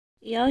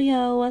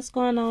Yo, what's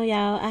going on,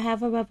 y'all? I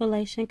have a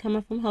revelation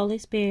coming from Holy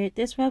Spirit.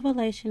 This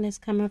revelation is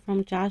coming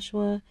from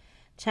Joshua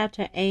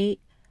chapter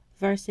 8,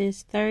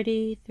 verses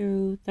 30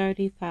 through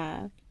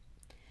 35.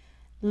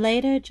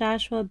 Later,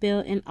 Joshua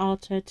built an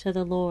altar to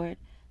the Lord,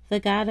 the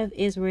God of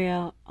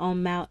Israel,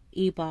 on Mount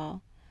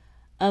Ebal,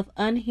 of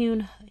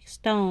unhewn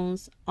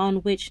stones on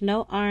which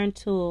no iron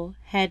tool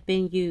had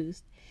been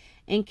used,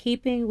 in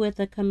keeping with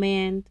the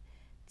command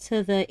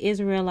to the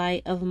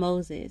Israelite of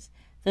Moses,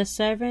 the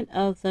servant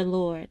of the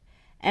Lord,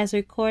 as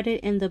recorded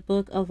in the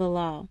book of the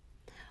law.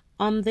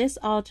 On this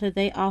altar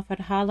they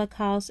offered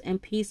holocausts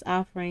and peace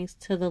offerings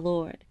to the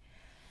Lord.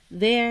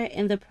 There,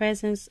 in the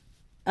presence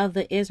of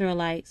the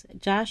Israelites,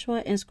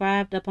 Joshua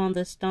inscribed upon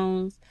the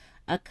stones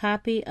a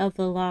copy of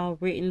the law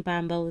written by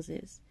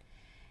Moses.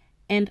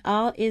 And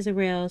all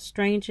Israel,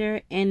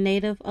 stranger and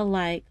native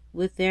alike,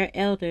 with their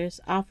elders,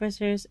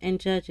 officers, and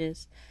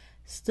judges,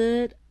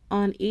 stood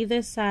on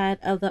either side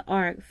of the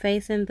ark,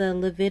 facing the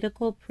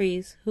Levitical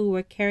priests who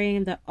were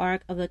carrying the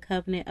ark of the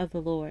covenant of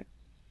the Lord.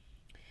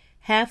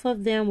 Half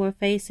of them were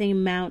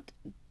facing Mount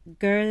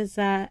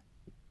Gerizim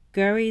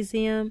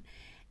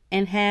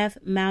and half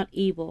Mount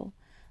Ebal,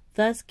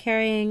 thus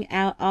carrying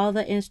out all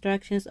the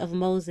instructions of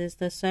Moses,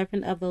 the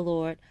servant of the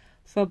Lord,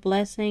 for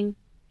blessing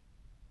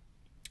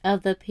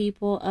of the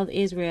people of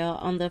Israel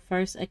on the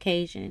first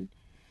occasion.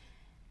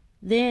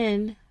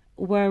 Then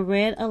were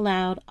read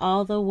aloud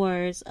all the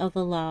words of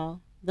the law,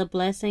 the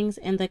blessings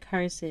and the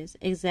curses,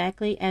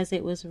 exactly as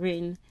it was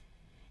written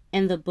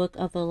in the book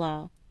of the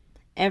law.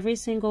 Every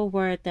single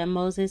word that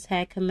Moses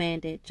had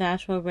commanded,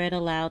 Joshua read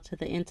aloud to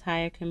the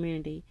entire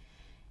community,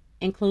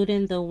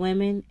 including the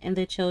women and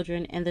the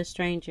children and the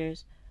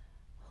strangers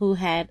who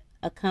had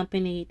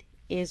accompanied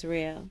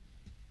Israel.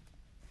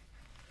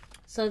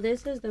 So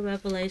this is the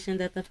revelation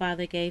that the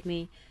Father gave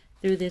me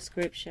through this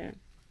scripture.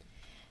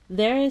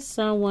 There is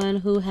someone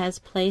who has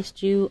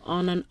placed you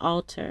on an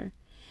altar,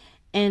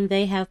 and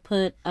they have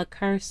put a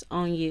curse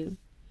on you.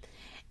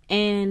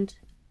 And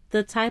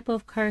the type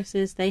of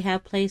curses they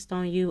have placed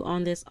on you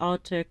on this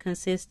altar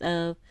consist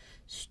of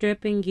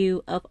stripping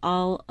you of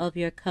all of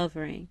your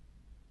covering,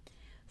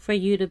 for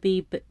you to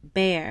be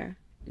bare,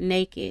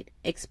 naked,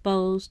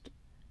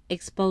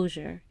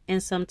 exposure in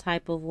some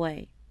type of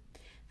way.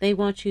 They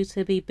want you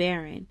to be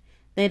barren.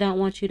 They don't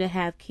want you to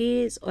have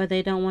kids, or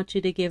they don't want you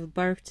to give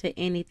birth to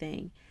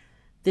anything.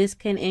 This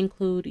can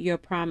include your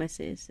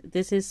promises.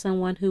 This is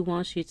someone who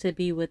wants you to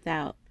be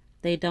without.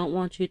 They don't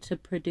want you to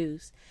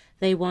produce.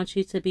 They want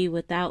you to be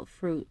without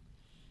fruit.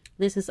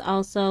 This is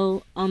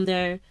also on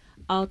their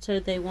altar.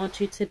 They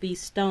want you to be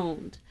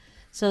stoned.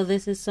 So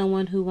this is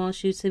someone who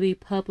wants you to be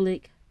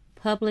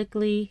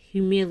publicly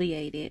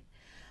humiliated.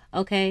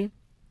 Okay?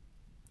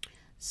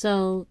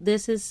 So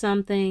this is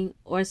something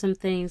or some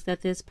things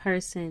that this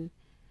person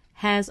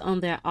has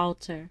on their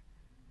altar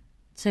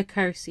to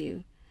curse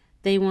you.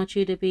 They want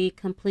you to be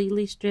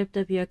completely stripped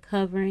of your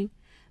covering.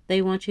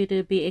 They want you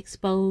to be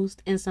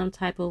exposed in some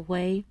type of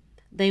way.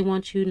 They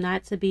want you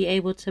not to be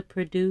able to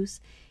produce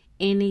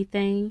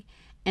anything.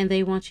 And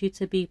they want you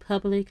to be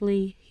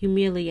publicly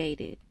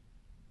humiliated.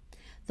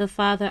 The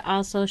Father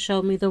also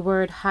showed me the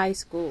word high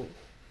school.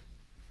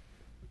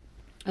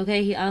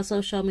 Okay, he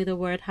also showed me the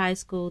word high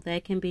school.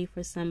 That can be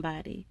for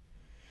somebody.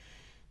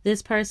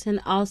 This person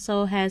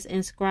also has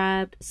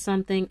inscribed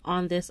something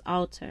on this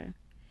altar.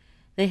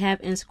 They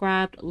have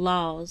inscribed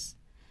laws.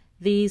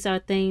 These are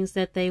things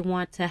that they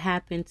want to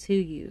happen to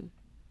you.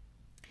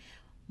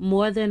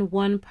 More than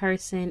one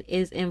person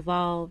is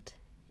involved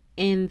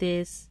in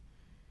this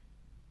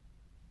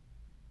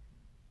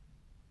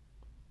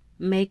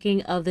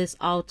making of this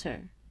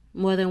altar.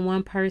 More than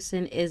one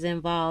person is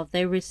involved.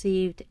 They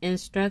received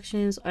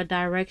instructions or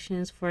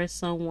directions from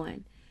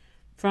someone.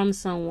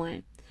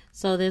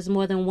 So there's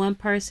more than one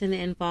person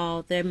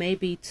involved. There may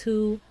be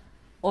two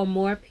or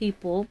more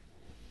people.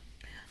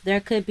 There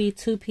could be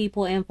two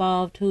people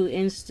involved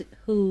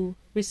who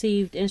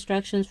received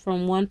instructions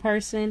from one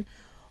person,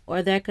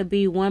 or there could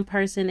be one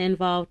person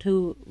involved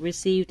who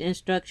received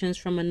instructions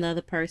from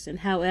another person.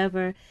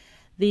 However,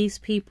 these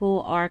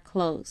people are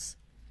close.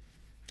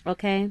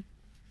 Okay?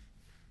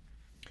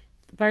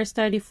 Verse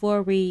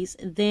 34 reads,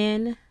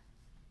 Then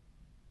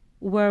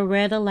were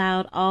read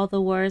aloud all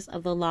the words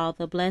of the law,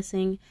 the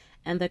blessing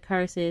and the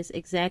curses,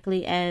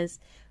 exactly as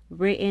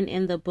written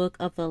in the book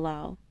of the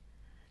law.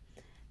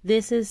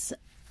 This is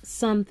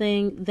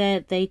something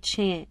that they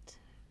chant.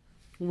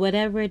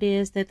 Whatever it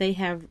is that they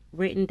have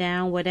written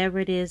down, whatever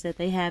it is that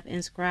they have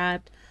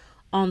inscribed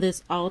on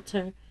this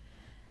altar,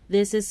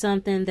 this is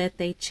something that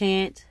they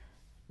chant,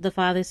 the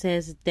Father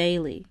says,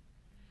 daily.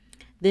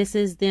 This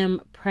is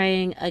them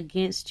praying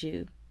against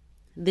you.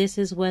 This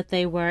is what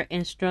they were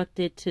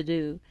instructed to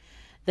do.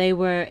 They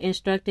were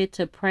instructed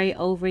to pray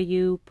over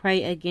you,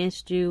 pray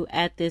against you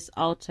at this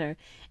altar,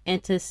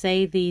 and to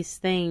say these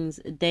things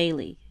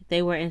daily.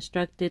 They were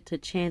instructed to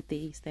chant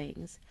these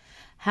things.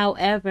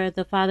 However,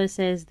 the Father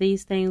says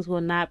these things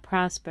will not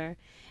prosper.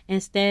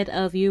 Instead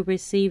of you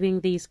receiving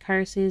these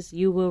curses,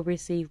 you will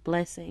receive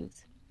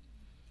blessings.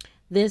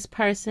 This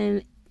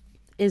person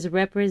is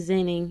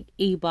representing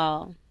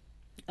Ebal.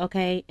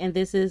 Okay, and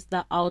this is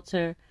the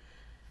altar,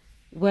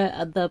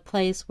 where the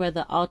place where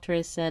the altar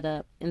is set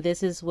up, and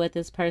this is what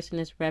this person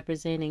is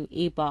representing,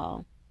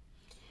 Ebal.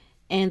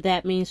 And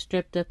that means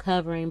stripped of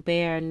covering,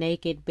 bare,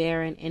 naked,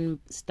 barren, and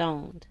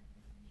stoned.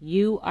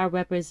 You are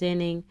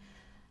representing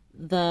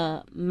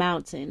the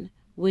mountain,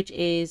 which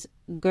is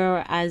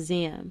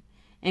Gerizim.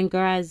 And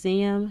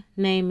Gerizim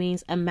name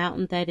means a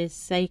mountain that is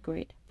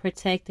sacred,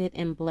 protected,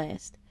 and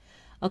blessed.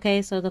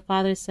 Okay, so the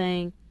Father is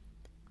saying,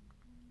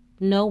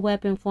 no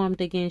weapon formed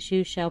against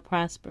you shall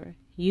prosper.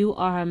 You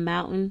are a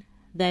mountain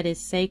that is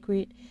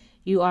sacred,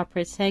 you are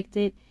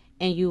protected,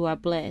 and you are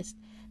blessed.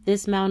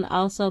 This mountain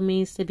also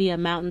means to be a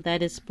mountain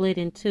that is split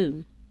in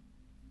two.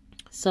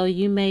 So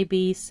you may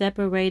be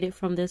separated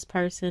from this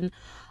person,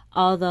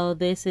 although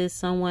this is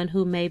someone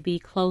who may be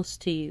close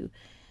to you.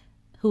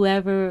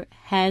 Whoever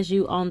has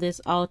you on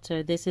this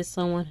altar, this is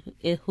someone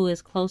who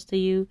is close to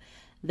you.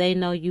 They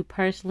know you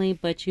personally,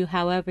 but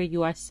however,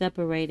 you are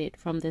separated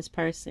from this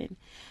person.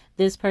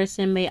 This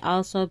person may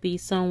also be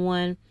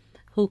someone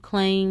who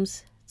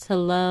claims to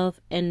love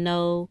and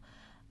know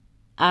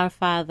our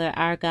Father,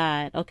 our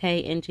God, okay,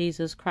 in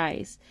Jesus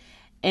Christ.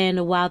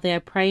 And while they're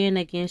praying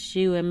against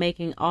you and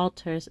making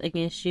altars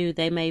against you,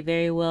 they may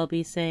very well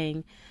be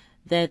saying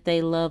that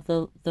they love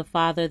the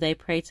Father, they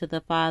pray to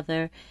the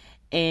Father,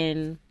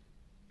 and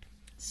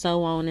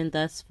so on and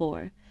thus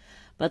forth.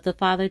 But the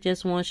Father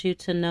just wants you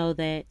to know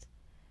that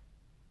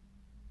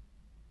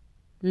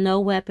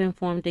no weapon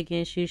formed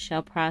against you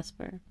shall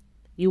prosper.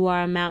 You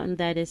are a mountain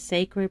that is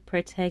sacred,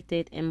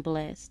 protected, and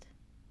blessed.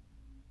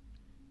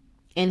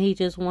 And He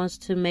just wants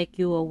to make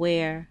you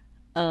aware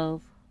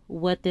of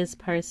what this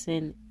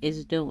person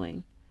is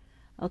doing.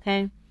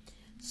 Okay?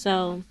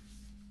 So,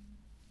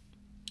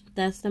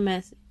 that's the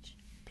message.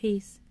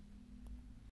 Peace.